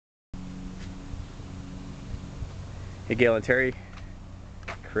Hey, Gail and Terry,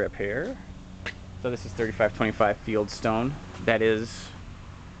 Crip here. So this is 3525 Fieldstone. That is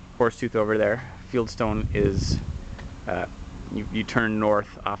Horsetooth over there. Fieldstone is, you turn north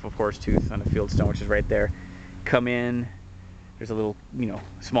off of Horsetooth on the Fieldstone, which is right there. Come in, there's a little,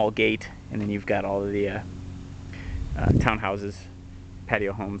 small gate, and then you've got all of the townhouses,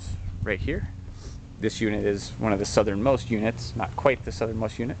 patio homes right here. This unit is one of the southernmost units, not quite the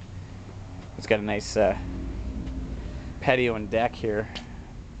southernmost unit. It's got a nice patio and deck here,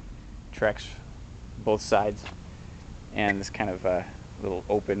 tracks both sides, and this kind of little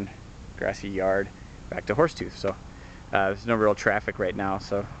open grassy yard back to Horsetooth. So there's no real traffic right now,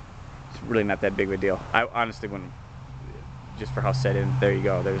 so it's really not that big of a deal. I honestly wouldn't, just for how set in, there you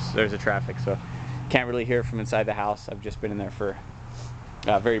go, there's a traffic, so can't really hear from inside the house. I've just been in there for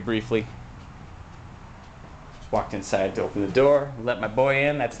very briefly. Just walked inside to open the door, let my boy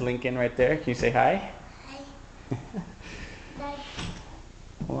in. That's Lincoln right there. Can you say hi? Hi.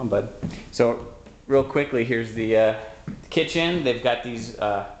 Hold on, bud. So real quickly, here's the kitchen. They've got these,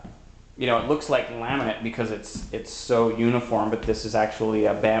 it looks like laminate because it's so uniform, but this is actually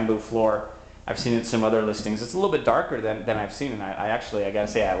a bamboo floor. I've seen it in some other listings. It's a little bit darker than I've seen, and I gotta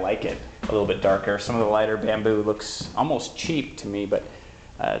say I like it a little bit darker. Some of the lighter bamboo looks almost cheap to me, but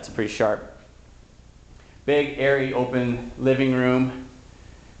it's pretty sharp. Big, airy, open living room.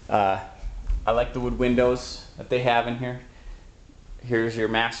 I like the wood windows that they have in here. Here's your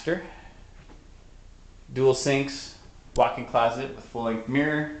master. Dual sinks, walk-in closet with full-length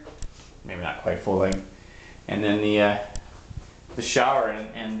mirror. Maybe not quite full-length. And then the shower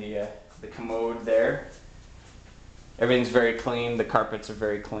and the commode there. Everything's very clean. The carpets are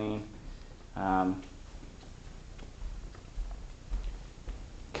very clean.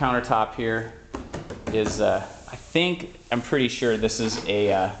 Countertop here is, I'm pretty sure this is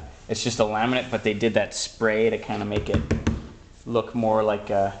it's just a laminate, but they did that spray to kind of make it look more like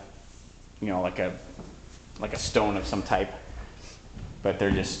a, like a stone of some type. But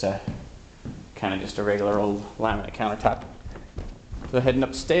they're just kind of just a regular old laminate countertop. So heading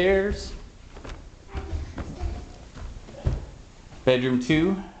upstairs. Bedroom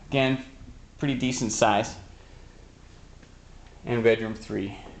 2, again, pretty decent size. And bedroom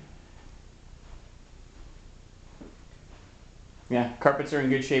 3. Yeah, carpets are in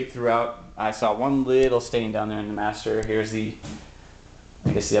good shape throughout. I saw one little stain down there in the master. Here's the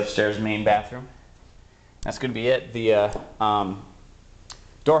upstairs main bathroom. That's going to be it. The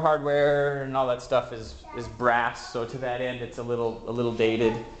door hardware and all that stuff is brass, so to that end it's a little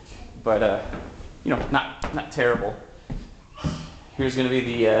dated, but not terrible. Here's going to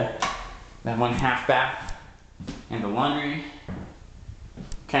be that one half bath and the laundry,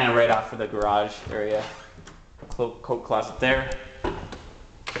 kind of right off of the garage area. Coat closet there.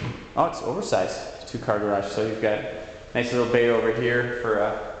 Oh, it's oversized. 2-car garage, so you've got a nice little bay over here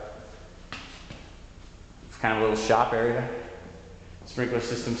for kind of a little shop area. Sprinkler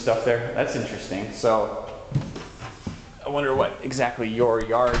system stuff there. That's interesting. So I wonder what exactly your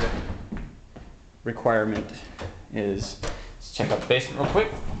yard requirement is. Let's check out the basement real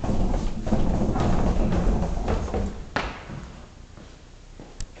quick.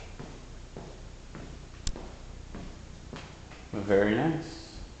 Very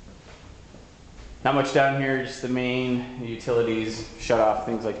nice. Not much down here, just the main utilities, shut off,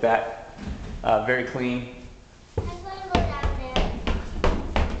 things like that. Very clean. I just want to go down there.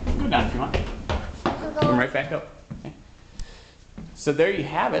 Go down if you want. Come right back up. Okay. So there you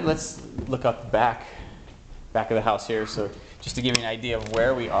have it. Let's look up the back of the house here. So just to give you an idea of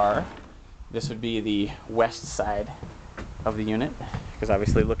where we are, this would be the west side of the unit, because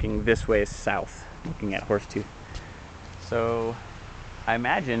obviously looking this way is south, looking at Horsetooth. So I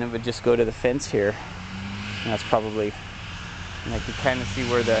imagine it would just go to the fence here, and that's probably, and I can kind of see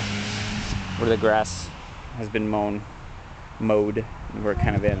where the grass has been mowed, and where it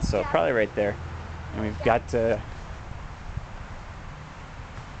kind of ends. So probably right there. And we've got, there's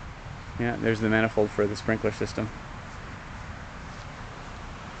the manifold for the sprinkler system.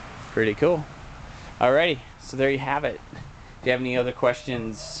 Pretty cool. Alrighty, so there you have it. If you have any other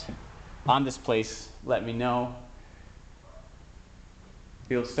questions on this place, let me know.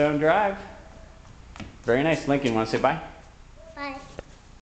 Fieldstone Drive. Very nice. Lincoln, want to say bye?